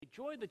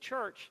enjoy the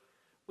church,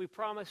 we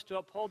promise to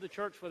uphold the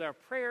church with our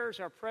prayers,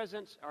 our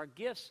presence, our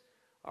gifts,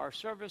 our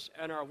service,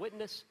 and our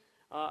witness.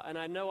 And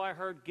I know I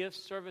heard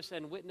gifts, service,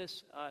 and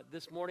witness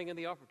this morning in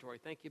the offertory.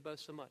 Thank you both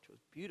so much. It was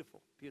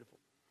beautiful, beautiful.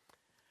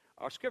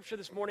 Our scripture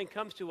this morning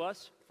comes to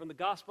us from the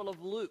Gospel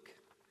of Luke,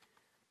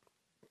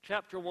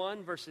 chapter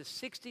 1, verses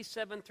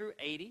 67 through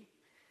 80.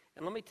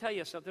 And let me tell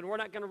you something. We're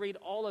not going to read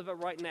all of it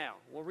right now.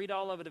 We'll read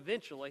all of it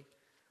eventually.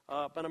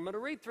 But I'm going to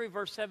read through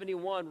verse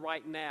 71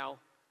 right now.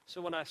 So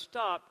when I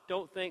stop,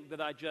 don't think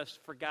that I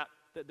just forgot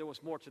that there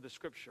was more to the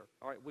scripture.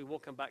 All right, we will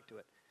come back to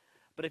it.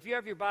 But if you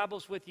have your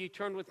Bibles with you,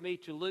 turn with me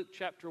to Luke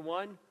chapter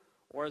 1,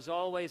 or as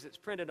always, it's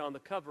printed on the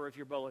cover of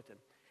your bulletin.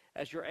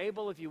 As you're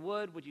able, if you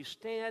would you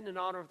stand in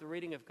honor of the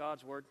reading of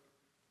God's Word?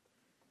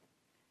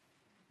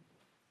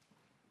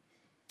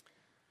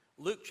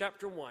 Luke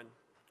chapter 1.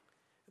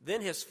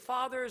 Then his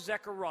father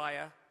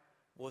Zechariah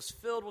was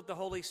filled with the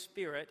Holy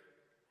Spirit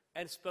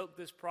and spoke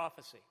this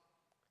prophecy.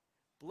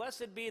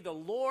 Blessed be the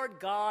Lord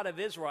God of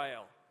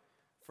Israel,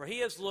 for he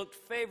has looked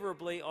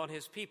favorably on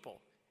his people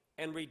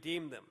and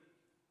redeemed them.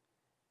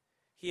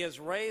 He has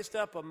raised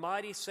up a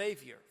mighty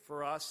Savior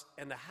for us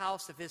in the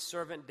house of his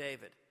servant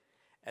David,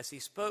 as he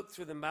spoke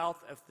through the mouth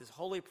of his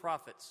holy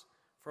prophets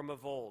from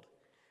of old,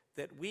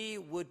 that we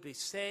would be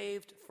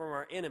saved from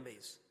our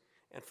enemies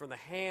and from the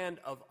hand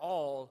of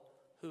all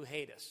who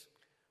hate us.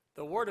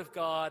 The word of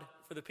God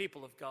for the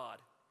people of God.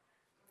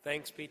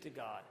 Thanks be to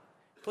God.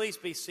 Please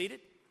be seated.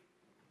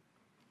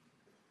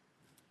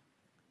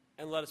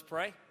 And let us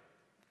pray.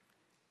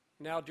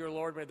 Now, dear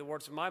Lord, may the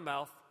words of my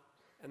mouth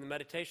and the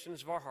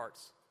meditations of our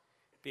hearts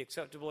be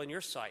acceptable in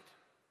your sight,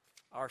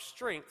 our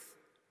strength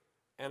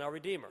and our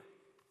Redeemer.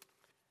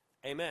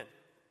 Amen.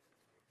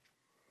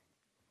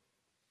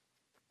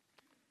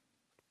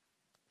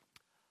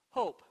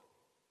 Hope.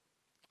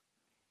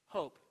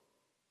 Hope.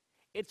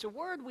 It's a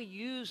word we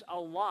use a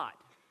lot.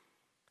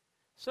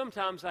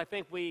 Sometimes I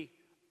think we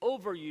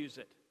overuse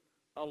it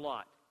a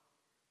lot.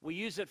 We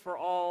use it for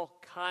all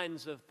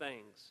kinds of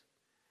things.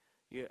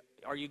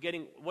 What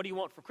do you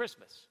want for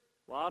Christmas?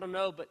 Well, I don't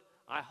know, but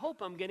I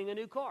hope I'm getting a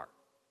new car.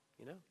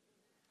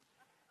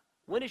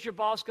 When is your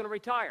boss going to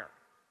retire?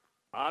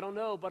 I don't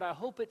know, but I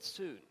hope it's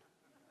soon.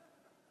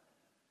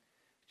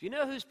 Do you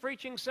know who's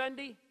preaching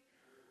Sunday?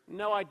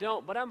 No, I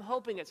don't, but I'm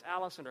hoping it's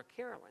Allison or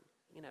Carolyn.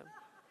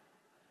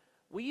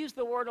 We use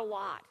the word a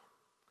lot.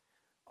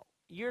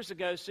 Years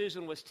ago,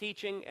 Susan was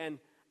teaching, and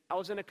I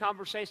was in a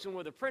conversation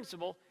with a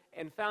principal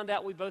and found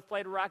out we both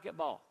played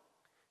racquetball.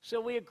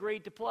 So we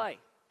agreed to play.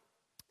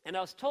 And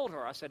I told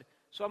her, I said,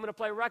 so I'm going to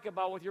play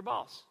racquetball with your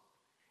boss.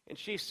 And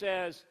she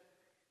says,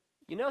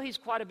 he's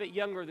quite a bit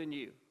younger than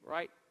you,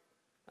 right?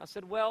 I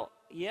said, well,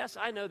 yes,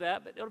 I know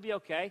that, but it'll be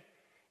okay.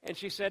 And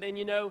she said, and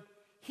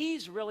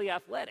he's really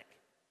athletic.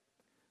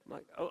 I'm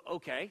like, oh,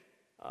 okay.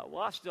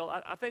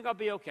 I think I'll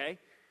be okay.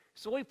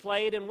 So we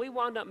played, and we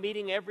wound up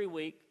meeting every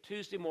week,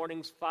 Tuesday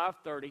mornings,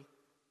 5:30,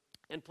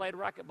 and played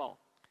racquetball.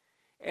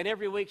 And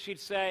every week she'd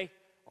say,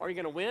 are you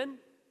going to win?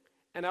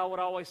 And I would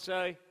always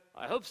say,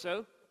 I hope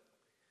so.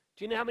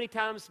 Do you know how many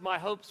times my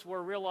hopes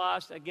were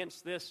realized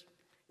against this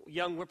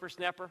young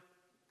whippersnapper?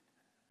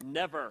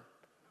 Never.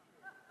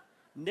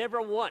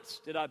 Never once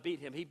did I beat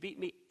him. He beat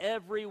me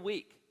every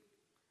week.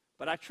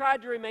 But I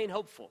tried to remain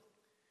hopeful.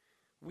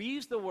 We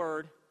use the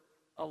word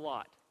a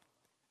lot.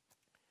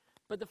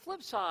 But the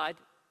flip side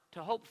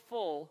to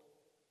hopeful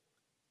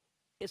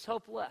is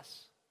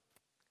hopeless.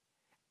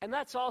 And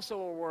that's also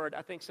a word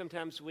I think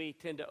sometimes we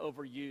tend to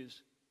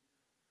overuse.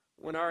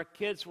 When our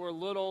kids were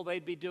little,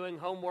 they'd be doing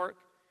homework,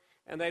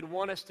 and they'd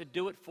want us to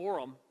do it for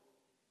them.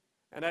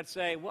 And I'd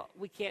say, well,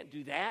 we can't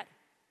do that.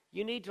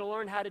 You need to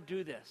learn how to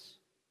do this.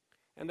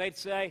 And they'd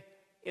say,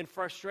 in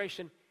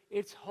frustration,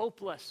 it's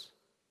hopeless.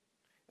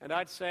 And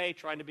I'd say,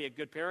 trying to be a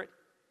good parent,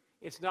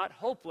 it's not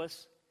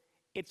hopeless,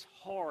 it's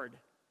hard.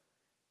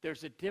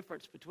 There's a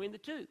difference between the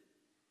two.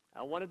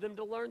 I wanted them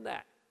to learn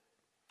that.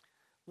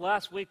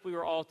 Last week we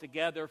were all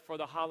together for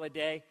the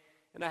holiday,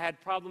 and I had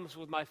problems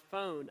with my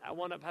phone. I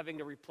wound up having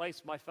to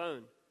replace my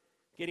phone,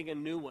 getting a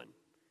new one.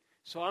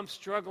 So I'm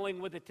struggling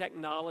with the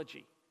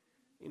technology,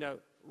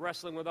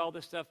 wrestling with all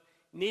this stuff,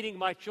 needing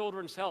my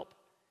children's help,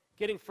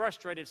 getting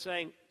frustrated,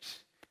 saying,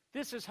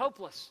 this is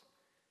hopeless.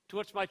 To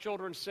which my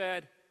children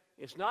said,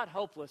 it's not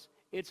hopeless,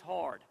 it's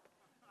hard.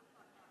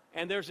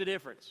 And there's a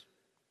difference.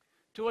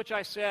 To which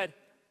I said,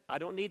 I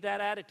don't need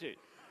that attitude.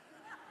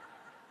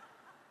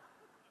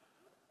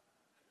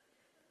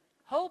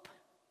 Hope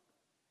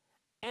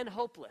and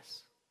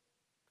hopeless,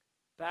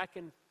 back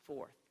and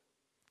forth.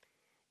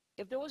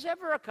 If there was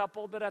ever a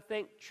couple that I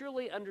think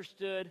truly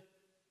understood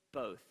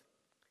both,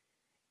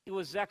 it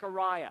was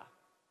Zechariah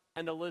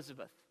and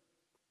Elizabeth.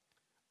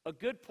 A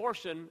good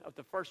portion of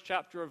the first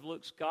chapter of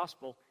Luke's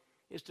gospel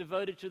is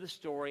devoted to the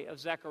story of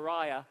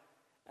Zechariah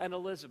and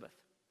Elizabeth.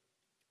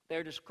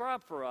 They're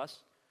described for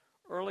us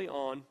early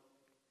on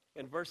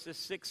in verses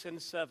 6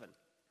 and 7.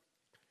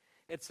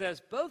 It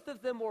says, both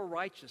of them were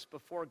righteous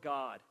before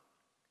God,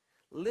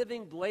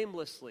 living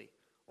blamelessly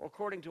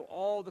according to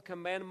all the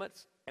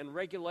commandments and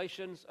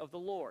regulations of the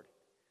Lord.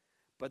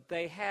 But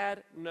they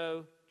had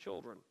no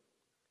children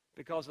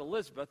because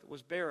Elizabeth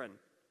was barren,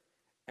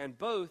 and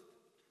both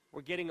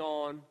were getting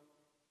on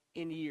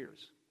in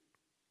years.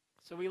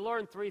 So we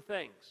learned three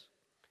things.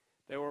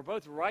 They were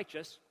both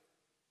righteous.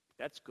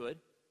 That's good.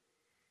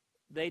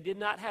 They did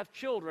not have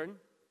children.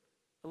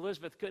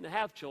 Elizabeth couldn't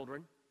have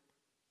children.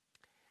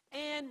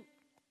 And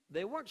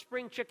they weren't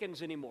spring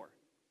chickens anymore.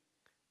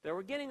 They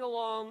were getting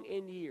along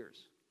in years.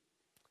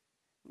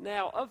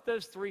 Now, of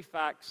those three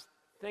facts,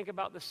 think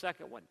about the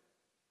second one.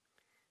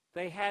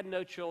 They had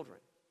no children.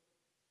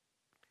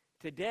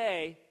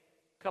 Today,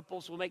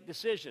 couples will make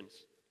decisions.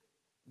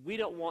 We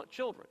don't want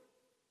children.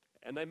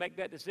 And they make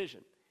that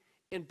decision.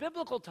 In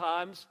biblical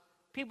times,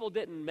 people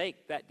didn't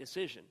make that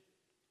decision.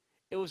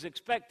 It was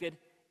expected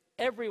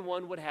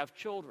everyone would have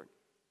children.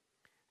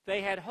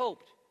 They had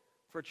hoped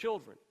for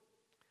children.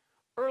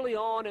 Early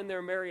on in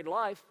their married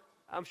life,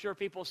 I'm sure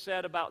people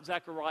said about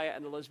Zechariah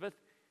and Elizabeth,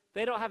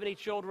 they don't have any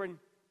children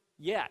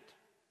yet.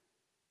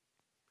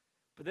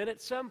 But then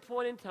at some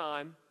point in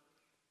time,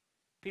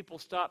 people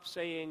stopped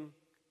saying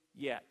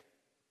yet.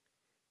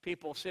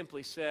 People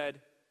simply said,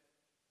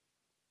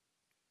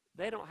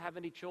 they don't have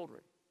any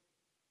children.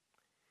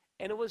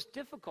 And it was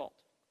difficult.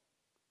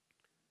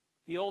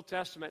 The Old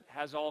Testament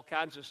has all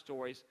kinds of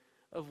stories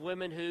of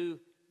women who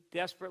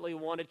desperately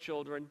wanted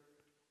children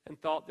and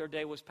thought their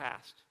day was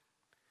past.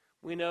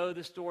 We know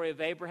the story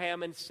of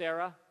Abraham and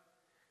Sarah.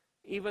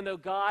 Even though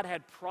God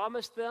had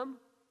promised them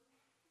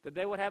that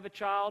they would have a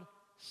child,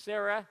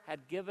 Sarah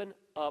had given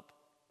up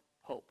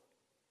hope.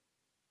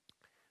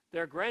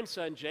 Their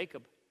grandson,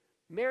 Jacob,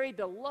 married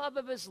the love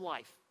of his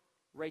life,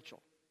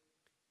 Rachel.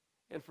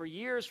 And for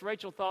years,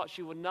 Rachel thought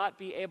she would not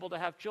be able to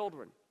have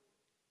children.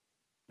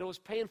 It was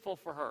painful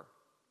for her.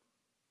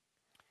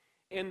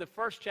 In the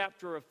first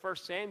chapter of 1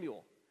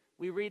 Samuel,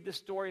 we read the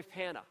story of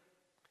Hannah,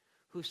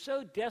 who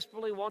so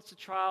desperately wants a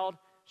child,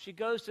 she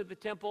goes to the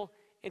temple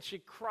and she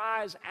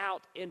cries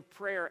out in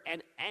prayer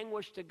and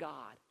anguish to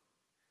God,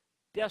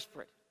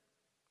 desperate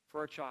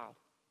for a child.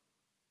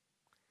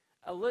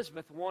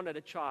 Elizabeth wanted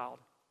a child,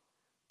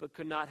 but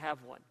could not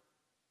have one.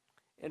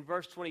 In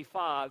verse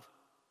 25,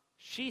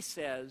 she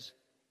says,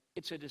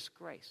 it's a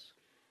disgrace.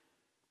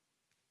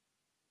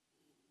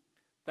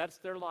 That's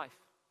their life.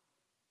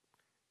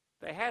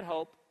 They had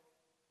hope,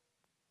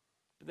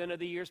 but then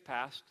the years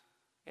passed,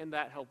 and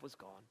that hope was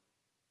gone.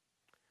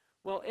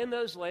 Well, in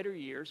those later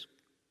years,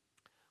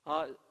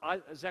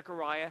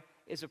 Zechariah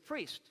is a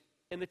priest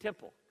in the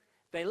temple.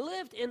 They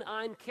lived in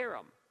Ein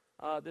Kerem,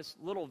 this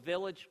little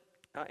village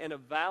in a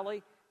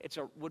valley.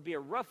 Would be a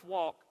rough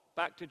walk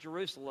back to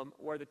Jerusalem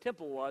where the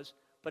temple was,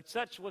 but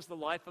such was the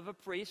life of a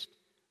priest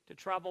to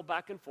travel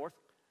back and forth.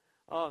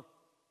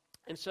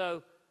 And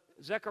so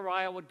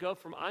Zechariah would go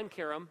from Ein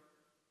Kerem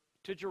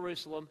to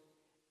Jerusalem,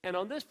 and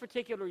on this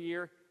particular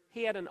year,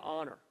 he had an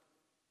honor,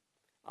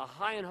 a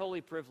high and holy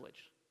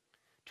privilege,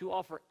 to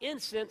offer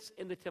incense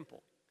in the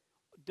temple,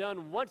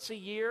 done once a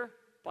year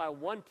by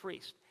one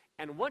priest.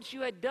 And once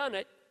you had done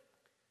it,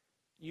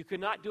 you could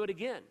not do it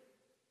again.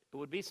 It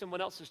would be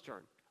someone else's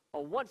turn.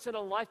 A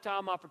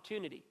once-in-a-lifetime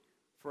opportunity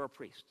for a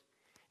priest.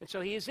 And so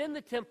he is in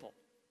the temple,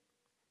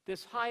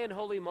 this high and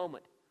holy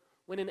moment,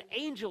 when an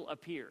angel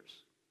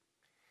appears.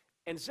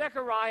 And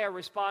Zechariah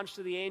responds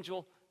to the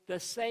angel the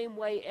same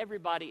way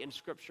everybody in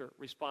Scripture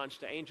responds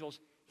to angels.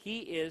 He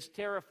is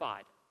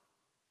terrified.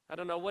 I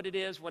don't know what it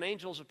is. When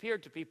angels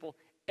appeared to people,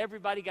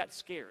 everybody got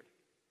scared.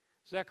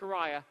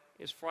 Zechariah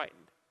is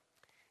frightened.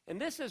 And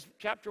this is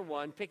chapter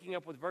 1, picking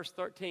up with verse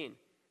 13.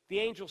 The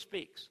angel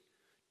speaks.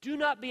 Do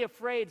not be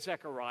afraid,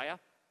 Zechariah.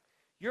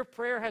 Your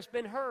prayer has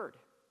been heard.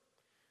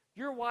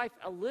 Your wife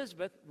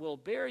Elizabeth will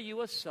bear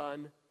you a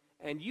son,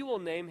 and you will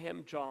name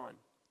him John.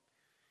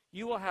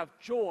 You will have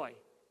joy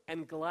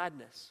and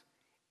gladness,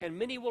 and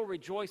many will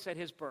rejoice at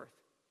his birth.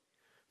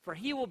 For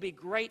he will be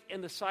great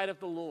in the sight of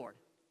the Lord.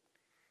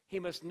 He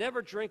must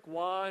never drink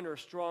wine or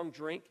strong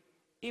drink,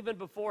 even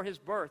before his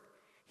birth.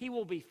 He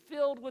will be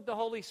filled with the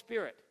Holy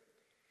Spirit.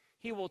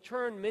 He will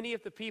turn many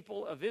of the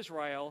people of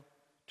Israel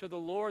to the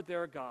Lord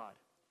their God.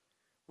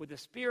 With the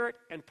spirit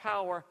and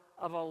power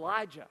of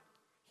Elijah,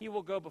 he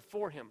will go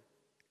before him,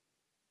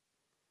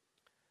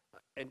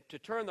 and to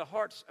turn the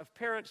hearts of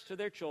parents to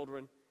their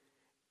children,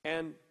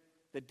 and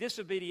the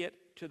disobedient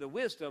to the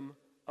wisdom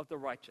of the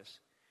righteous,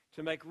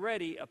 to make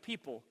ready a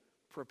people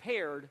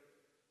prepared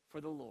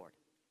for the Lord.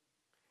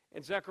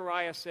 And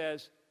Zechariah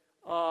says,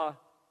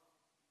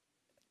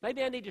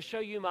 maybe I need to show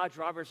you my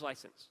driver's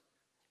license.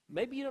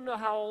 Maybe you don't know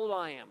how old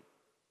I am.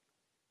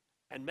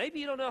 And maybe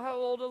you don't know how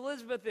old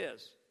Elizabeth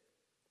is.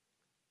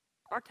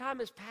 Our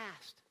time is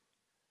past.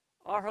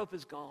 Our hope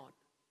is gone.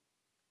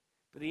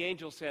 But the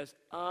angel says,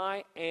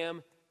 I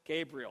am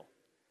Gabriel.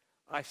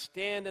 I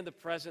stand in the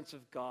presence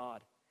of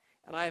God,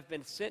 and I have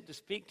been sent to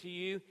speak to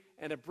you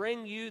and to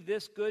bring you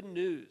this good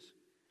news.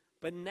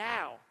 But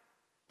now,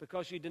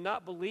 because you did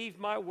not believe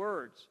my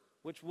words,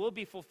 which will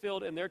be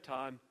fulfilled in their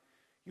time,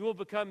 you will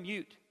become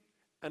mute,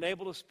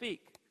 unable to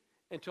speak,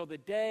 until the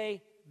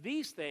day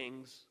these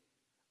things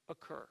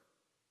occur.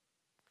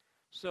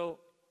 So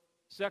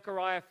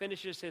Zechariah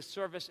finishes his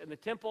service in the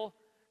temple,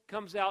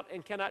 comes out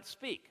and cannot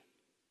speak.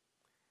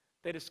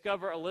 They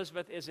discover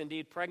Elizabeth is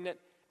indeed pregnant,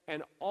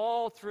 and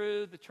all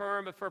through the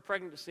term of her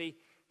pregnancy,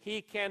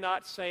 he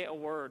cannot say a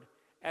word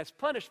as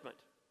punishment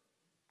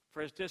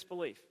for his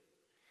disbelief.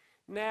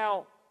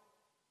 Now,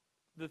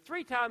 the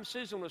 3 times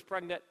Susan was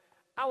pregnant,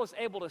 I was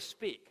able to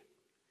speak,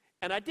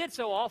 and I did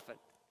so often.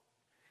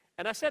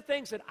 And I said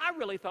things that I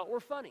really thought were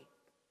funny.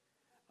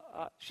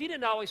 She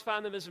didn't always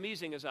find them as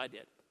amusing as I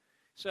did.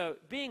 So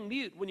being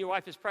mute when your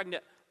wife is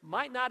pregnant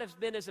might not have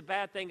been as a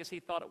bad thing as he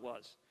thought it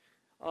was.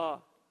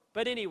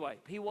 But anyway,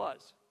 he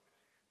was.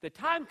 The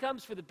time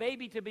comes for the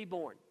baby to be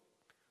born.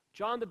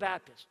 John the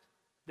Baptist,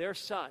 their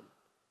son,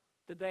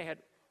 that they had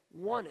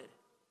wanted,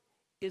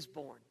 is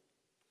born.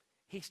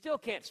 He still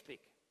can't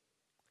speak.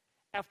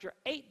 After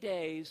 8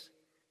 days,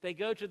 they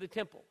go to the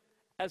temple,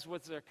 as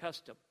was their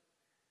custom,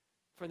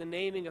 for the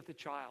naming of the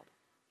child.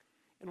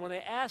 And when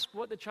they ask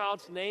what the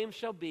child's name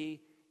shall be,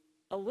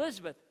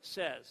 Elizabeth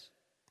says,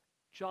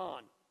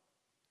 John.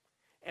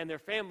 And their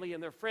family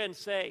and their friends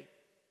say,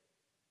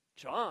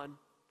 John?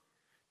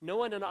 No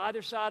one on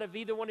either side of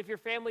either one of your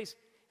families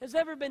has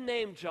ever been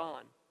named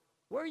John.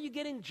 Where are you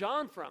getting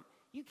John from?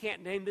 You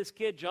can't name this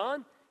kid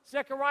John.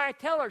 Zechariah,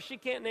 tell her she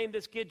can't name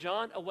this kid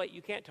John. Oh, wait,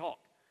 you can't talk.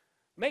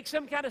 Make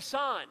some kind of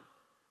sign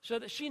so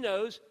that she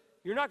knows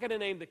you're not going to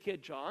name the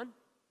kid John.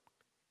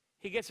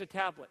 He gets a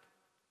tablet,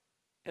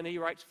 and he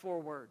writes 4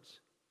 words.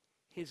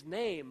 His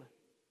name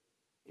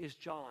is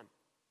John.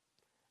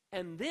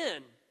 And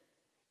then,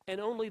 and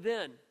only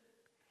then,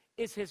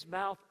 is his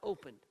mouth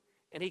opened,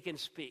 and he can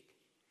speak.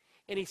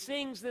 And he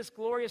sings this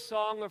glorious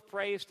song of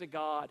praise to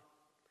God,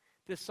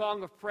 this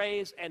song of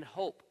praise and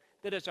hope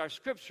that is our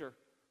scripture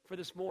for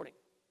this morning,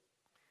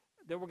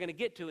 that we're going to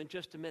get to in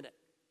just a minute.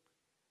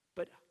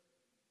 But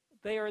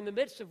they are in the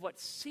midst of what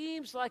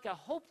seems like a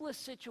hopeless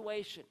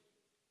situation,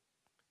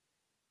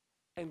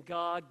 and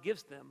God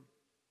gives them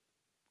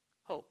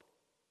hope.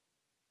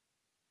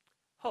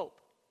 Hope.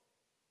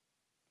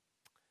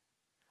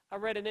 I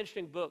read an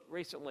interesting book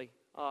recently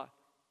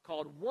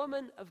called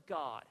Woman of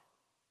God.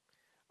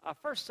 I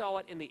first saw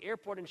it in the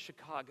airport in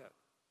Chicago.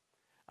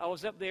 I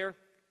was up there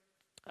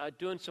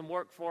doing some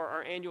work for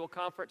our annual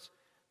conference.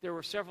 There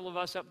were several of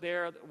us up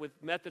there with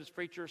Methodist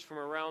preachers from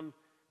around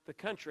the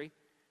country,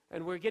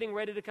 and we're getting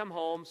ready to come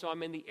home. So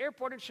I'm in the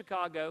airport in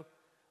Chicago,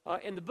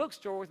 in the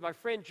bookstore with my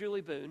friend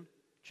Julie Boone.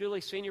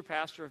 Julie, senior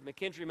pastor of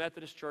McKendree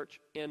Methodist Church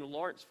in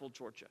Lawrenceville,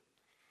 Georgia.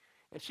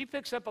 And she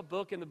picks up a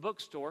book in the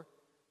bookstore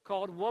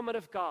called Woman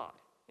of God.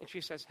 And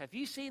she says, have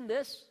you seen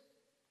this?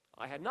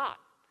 I had not.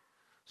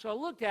 So I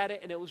looked at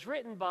it, and it was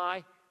written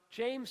by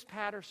James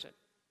Patterson.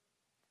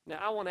 Now,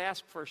 I want to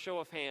ask for a show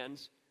of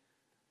hands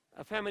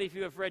of how many of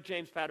you have read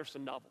James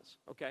Patterson novels,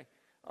 okay?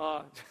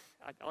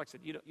 Like I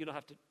said, you don't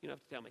have to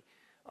tell me.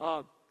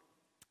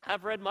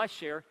 I've read my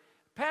share.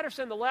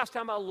 Patterson, the last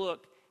time I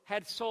looked,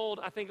 had sold,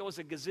 I think it was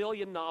a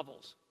gazillion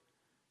novels.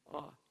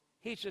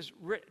 He's just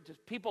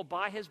people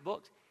buy his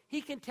books.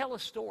 He can tell a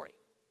story.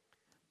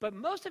 But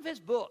most of his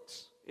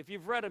books, if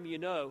you've read them, you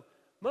know,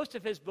 most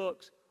of his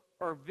books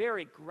are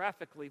very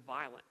graphically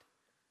violent.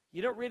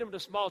 You don't read them to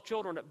small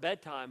children at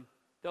bedtime.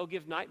 They'll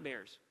give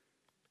nightmares.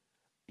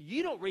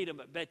 You don't read them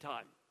at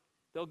bedtime.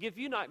 They'll give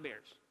you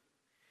nightmares.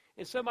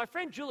 And so my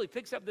friend Julie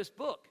picks up this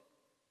book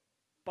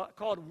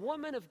called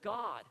Woman of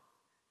God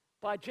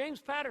by James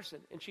Patterson.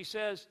 And she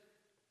says,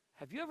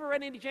 have you ever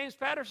read any James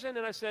Patterson?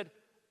 And I said,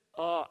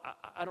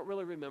 I don't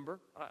really remember.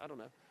 I don't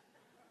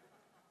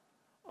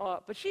know.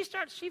 But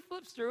she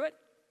flips through it,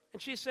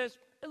 and she says,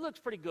 it looks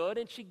pretty good,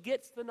 and she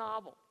gets the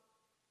novel.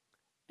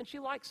 And she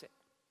likes it.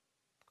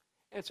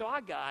 And so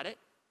I got it,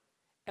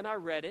 and I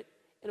read it,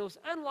 and it was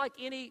unlike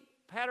any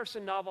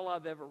Patterson novel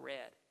I've ever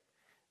read.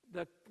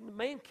 The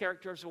main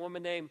character is a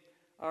woman named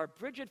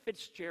Bridget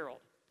Fitzgerald.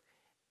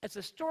 As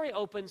the story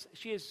opens,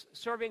 she is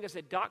serving as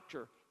a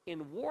doctor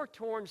in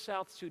war-torn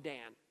South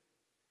Sudan,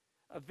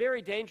 a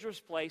very dangerous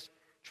place,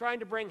 trying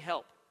to bring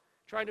help,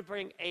 trying to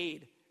bring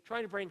aid,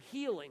 trying to bring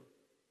healing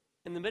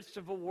in the midst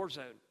of a war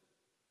zone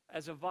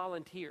as a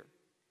volunteer.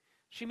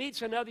 She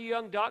meets another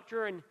young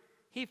doctor, and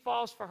he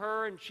falls for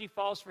her, and she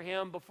falls for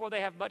him. Before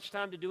they have much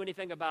time to do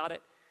anything about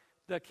it,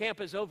 the camp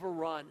is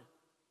overrun.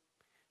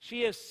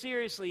 She is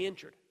seriously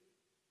injured.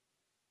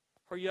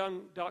 Her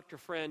young doctor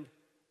friend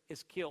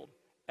is killed,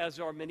 as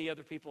are many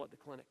other people at the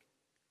clinic.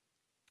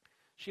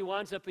 She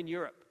winds up in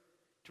Europe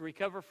to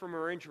recover from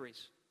her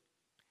injuries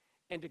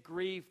and to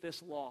grieve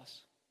this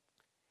loss.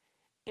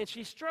 And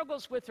she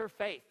struggles with her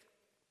faith.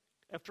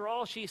 After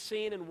all she's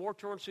seen in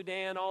war-torn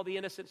Sudan, all the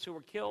innocents who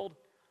were killed,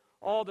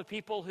 all the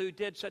people who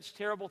did such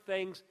terrible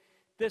things,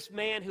 this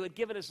man who had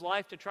given his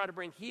life to try to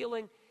bring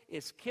healing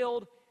is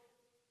killed.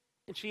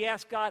 And she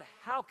asks God,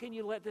 how can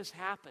you let this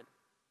happen?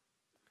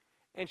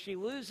 And she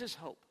loses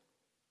hope.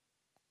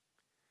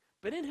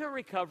 But in her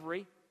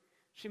recovery,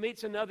 she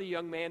meets another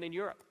young man in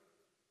Europe,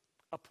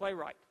 a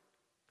playwright.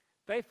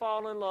 They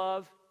fall in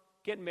love,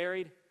 get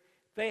married.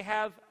 They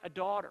have a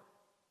daughter.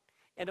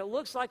 And it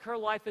looks like her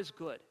life is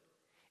good.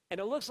 And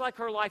it looks like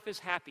her life is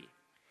happy.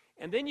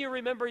 And then you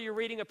remember you're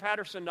reading a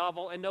Patterson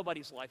novel, and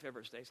nobody's life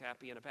ever stays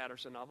happy in a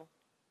Patterson novel.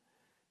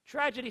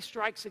 Tragedy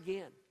strikes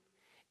again.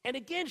 And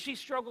again she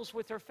struggles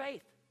with her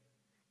faith.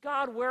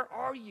 God, where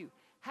are you?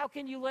 How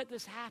can you let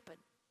this happen?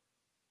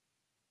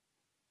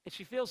 And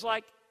she feels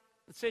like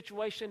the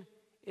situation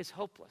is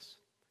hopeless.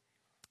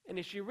 And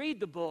as you read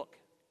the book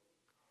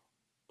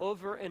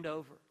over and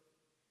over,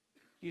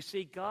 you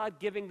see God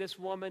giving this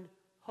woman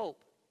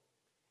hope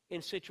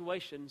in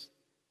situations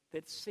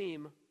that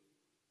seem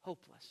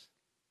hopeless.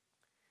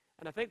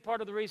 And I think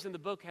part of the reason the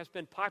book has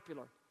been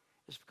popular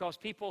is because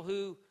people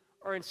who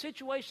are in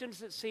situations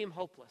that seem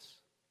hopeless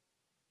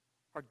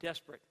are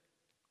desperate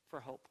for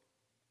hope.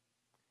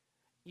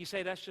 You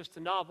say that's just a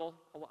novel.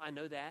 Oh, I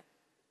know that.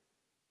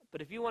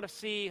 But if you want to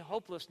see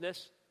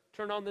hopelessness,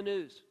 turn on the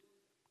news.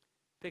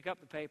 Pick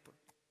up the paper.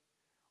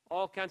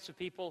 All kinds of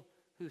people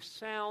who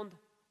sound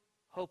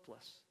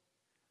hopeless.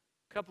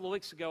 A couple of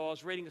weeks ago, I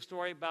was reading a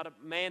story about a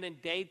man in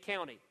Dade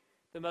County,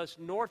 the most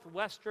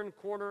northwestern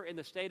corner in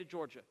the state of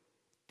Georgia,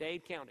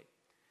 Dade County.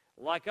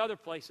 Like other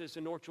places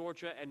in North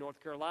Georgia and North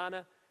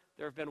Carolina,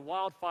 there have been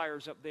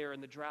wildfires up there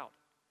in the drought.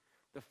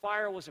 The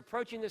fire was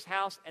approaching his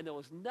house, and there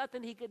was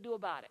nothing he could do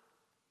about it.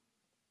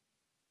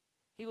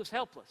 He was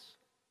helpless.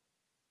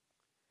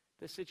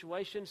 The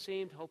situation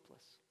seemed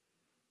hopeless.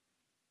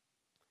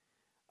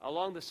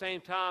 Along the same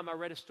time, I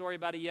read a story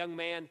about a young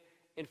man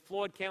in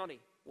Floyd County,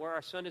 where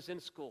our son is in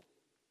school.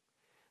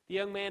 The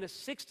young man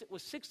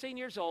was 16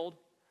 years old,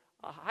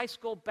 a high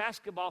school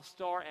basketball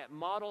star at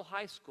Model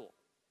High School.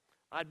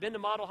 I'd been to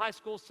Model High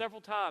School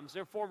several times.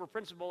 Their former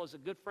principal is a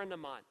good friend of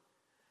mine.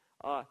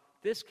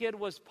 This kid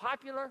was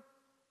popular,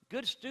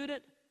 good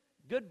student,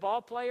 good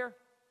ball player,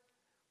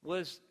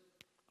 was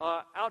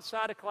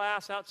outside of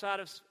class, outside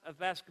of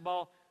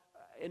basketball,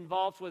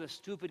 involved with a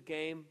stupid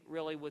game,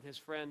 really, with his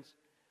friends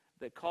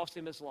that cost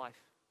him his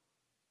life.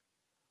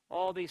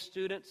 All these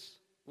students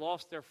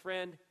lost their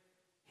friend.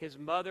 His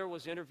mother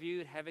was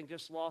interviewed, having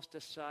just lost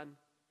a son.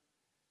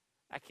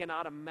 I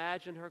cannot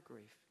imagine her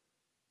grief.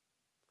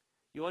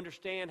 You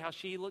understand how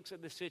she looks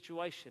at the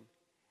situation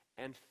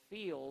and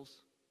feels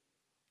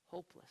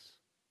hopeless.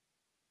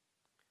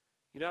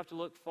 You don't have to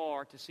look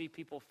far to see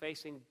people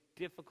facing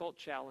difficult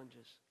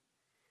challenges,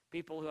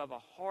 people who have a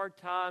hard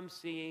time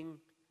seeing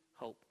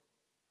hope.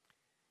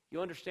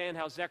 You understand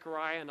how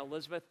Zechariah and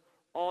Elizabeth,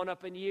 on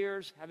up in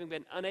years, having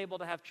been unable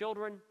to have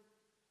children,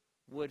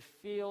 would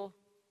feel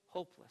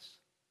hopeless.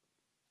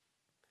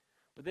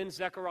 But then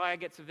Zechariah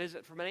gets a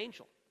visit from an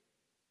angel,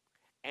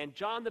 and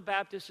John the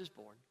Baptist is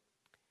born.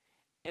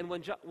 And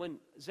when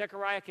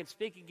Zechariah can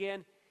speak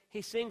again,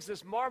 he sings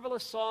this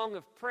marvelous song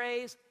of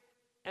praise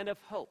and of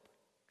hope.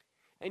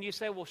 And you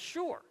say, well,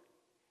 sure,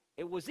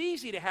 it was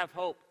easy to have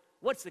hope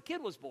once the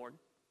kid was born.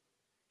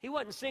 He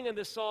wasn't singing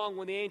this song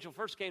when the angel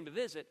first came to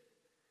visit.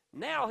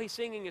 Now he's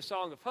singing a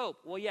song of hope.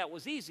 Well, yeah, it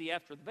was easy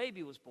after the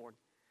baby was born.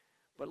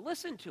 But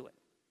listen to it.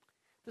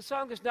 The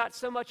song is not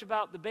so much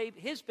about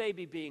his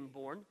baby being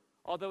born,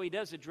 although he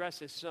does address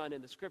his son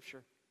in the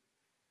scripture,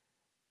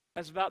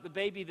 as about the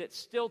baby that's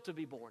still to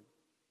be born,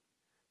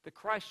 the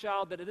Christ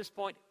child that at this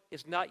point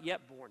is not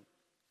yet born.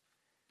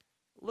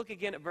 Look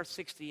again at verse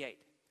 68.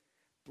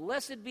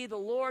 Blessed be the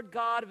Lord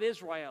God of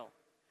Israel,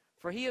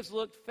 for he has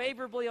looked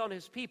favorably on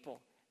his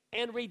people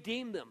and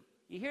redeemed them.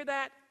 You hear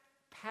that?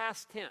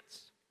 Past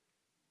tense.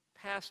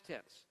 Past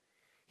tense.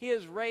 He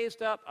has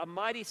raised up a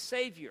mighty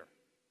Savior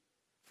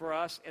for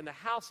us in the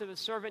house of his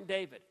servant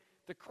David.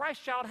 The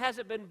Christ child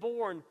hasn't been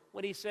born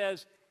when he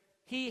says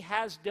he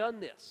has done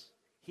this.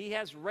 He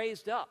has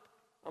raised up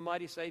a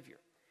mighty Savior.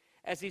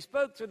 As he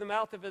spoke through the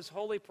mouth of his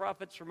holy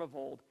prophets from of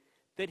old,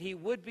 that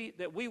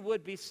we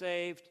would be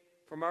saved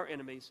from our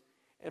enemies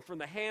and from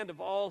the hand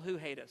of all who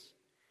hate us.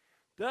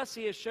 Thus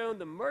he has shown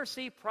the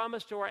mercy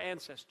promised to our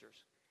ancestors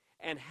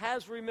and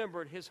has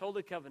remembered his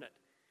holy covenant,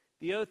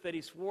 the oath that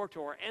he swore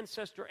to our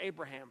ancestor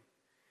Abraham,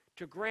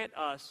 to grant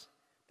us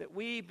that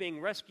we,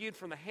 being rescued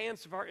from the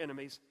hands of our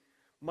enemies,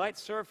 might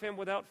serve him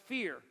without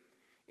fear,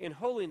 in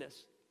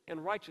holiness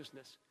and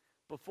righteousness,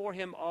 before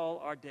him all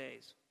our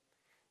days.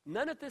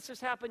 None of this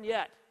has happened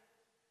yet,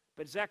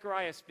 but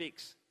Zechariah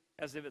speaks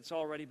as if it's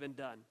already been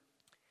done.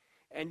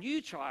 And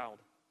you, child,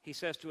 he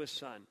says to his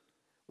son,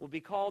 will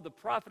be called the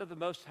prophet of the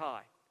Most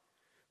High.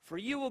 For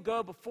you will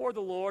go before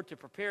the Lord to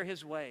prepare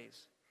his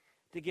ways,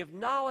 to give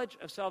knowledge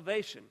of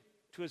salvation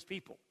to his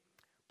people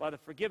by the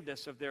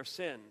forgiveness of their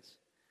sins,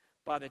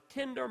 by the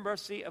tender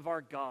mercy of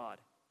our God.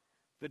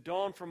 The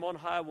dawn from on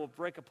high will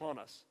break upon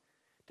us,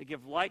 to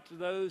give light to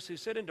those who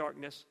sit in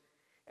darkness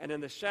and in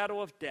the shadow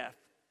of death,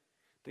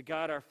 to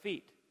guide our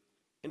feet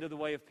into the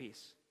way of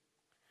peace.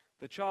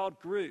 The child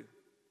grew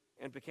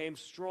and became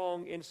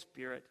strong in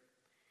spirit,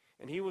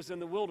 and he was in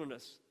the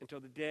wilderness until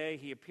the day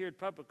he appeared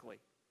publicly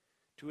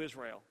to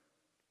Israel.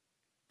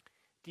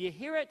 Do you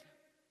hear it?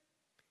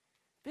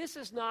 This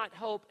is not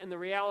hope in the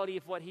reality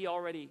of what he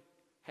already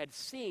had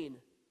seen.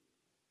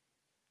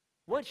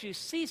 Once you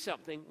see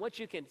something, once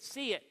you can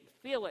see it,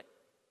 feel it,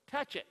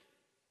 touch it,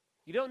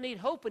 you don't need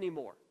hope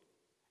anymore.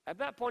 At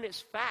that point, it's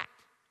fact.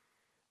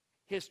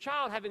 His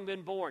child having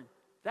been born,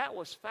 that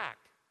was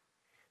fact.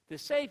 The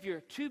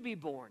Savior to be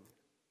born,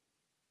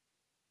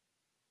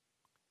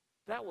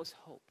 that was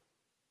hope.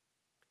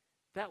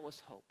 That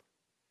was hope.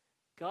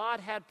 God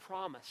had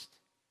promised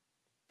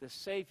the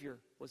Savior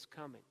was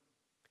coming.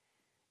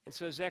 And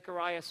so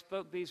Zechariah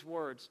spoke these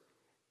words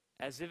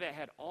as if it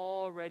had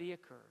already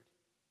occurred.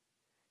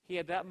 He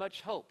had that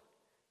much hope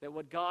that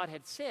what God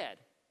had said,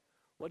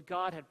 what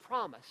God had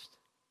promised,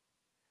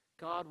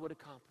 God would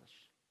accomplish.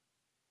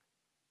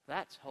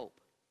 That's hope.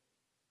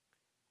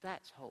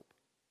 That's hope.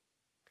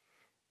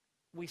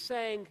 We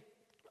sang,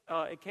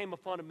 it came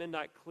upon a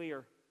midnight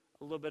clear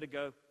a little bit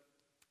ago.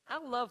 I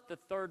love the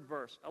third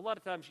verse. A lot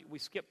of times we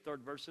skip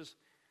third verses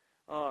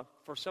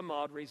for some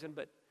odd reason,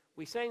 but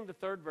we sang the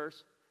third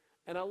verse,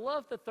 and I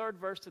love the third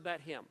verse of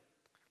that hymn.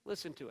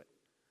 Listen to it.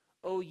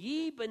 O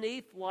ye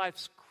beneath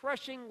life's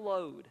crushing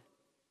load.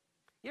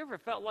 You ever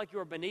felt like you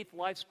were beneath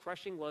life's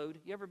crushing load?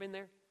 You ever been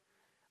there?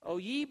 O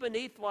ye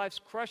beneath life's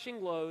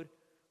crushing load,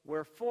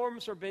 where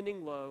forms are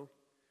bending low,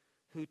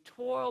 who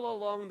toil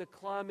along the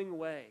climbing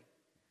way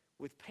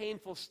with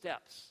painful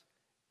steps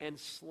and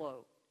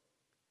slow.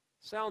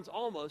 Sounds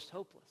almost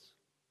hopeless,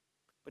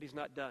 but he's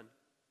not done.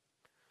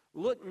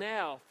 Look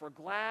now, for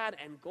glad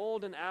and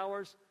golden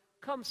hours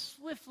come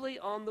swiftly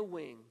on the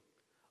wing.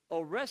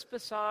 O rest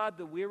beside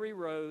the weary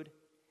road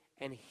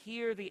and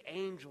hear the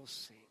angels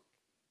sing.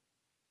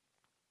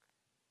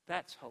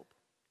 That's hope.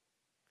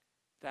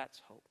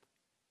 That's hope.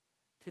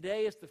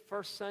 Today is the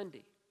first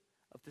Sunday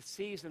of the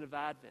season of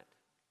Advent.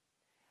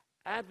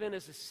 Advent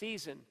is a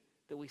season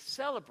that we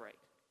celebrate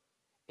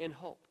in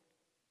hope.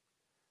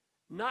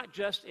 Not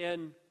just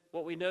in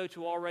what we know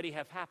to already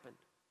have happened,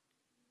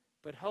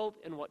 but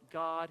hope in what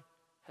God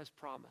has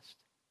promised.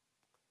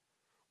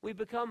 We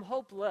become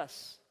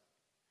hopeless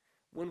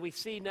when we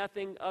see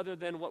nothing other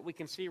than what we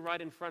can see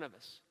right in front of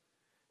us,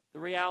 the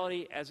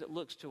reality as it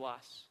looks to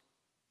us.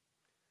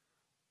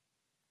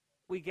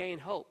 We gain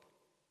hope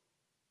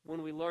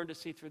when we learn to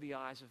see through the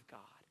eyes of God.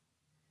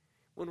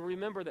 When we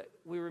remember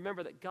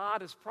that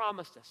God has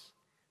promised us,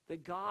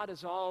 that God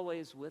is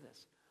always with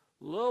us.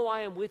 Lo,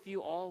 I am with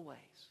you always.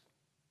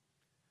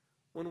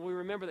 When we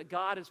remember that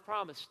God has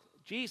promised,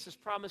 Jesus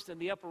promised in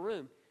the upper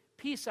room,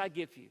 peace I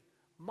give you,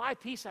 my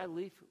peace I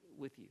leave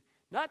with you.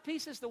 Not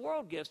peace as the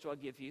world gives do I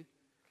give you.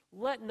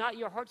 Let not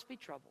your hearts be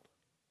troubled,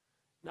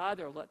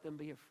 neither let them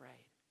be afraid.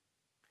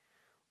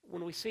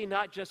 When we see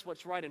not just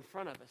what's right in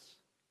front of us,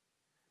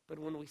 but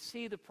when we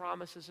see the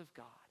promises of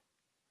God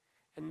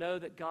and know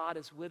that God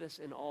is with us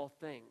in all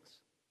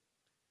things,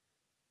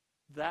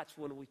 that's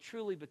when we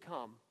truly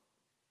become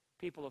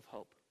people of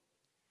hope.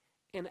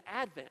 In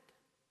Advent,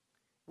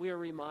 we are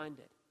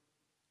reminded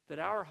that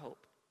our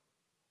hope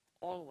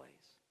always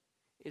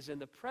is in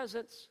the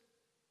presence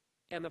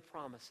and the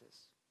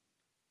promises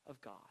of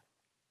God.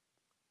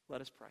 Let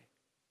us pray.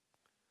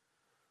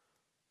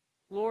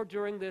 Lord,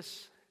 during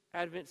this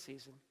Advent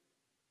season,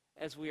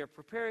 as we are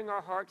preparing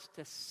our hearts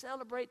to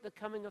celebrate the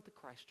coming of the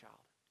Christ child,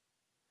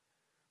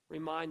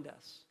 remind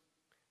us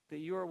that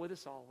you are with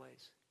us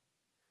always,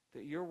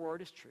 that your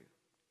word is true,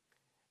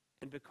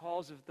 and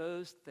because of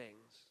those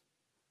things,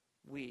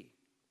 we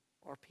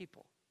are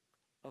people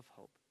of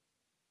hope.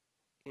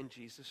 In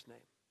Jesus' name,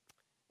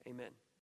 amen.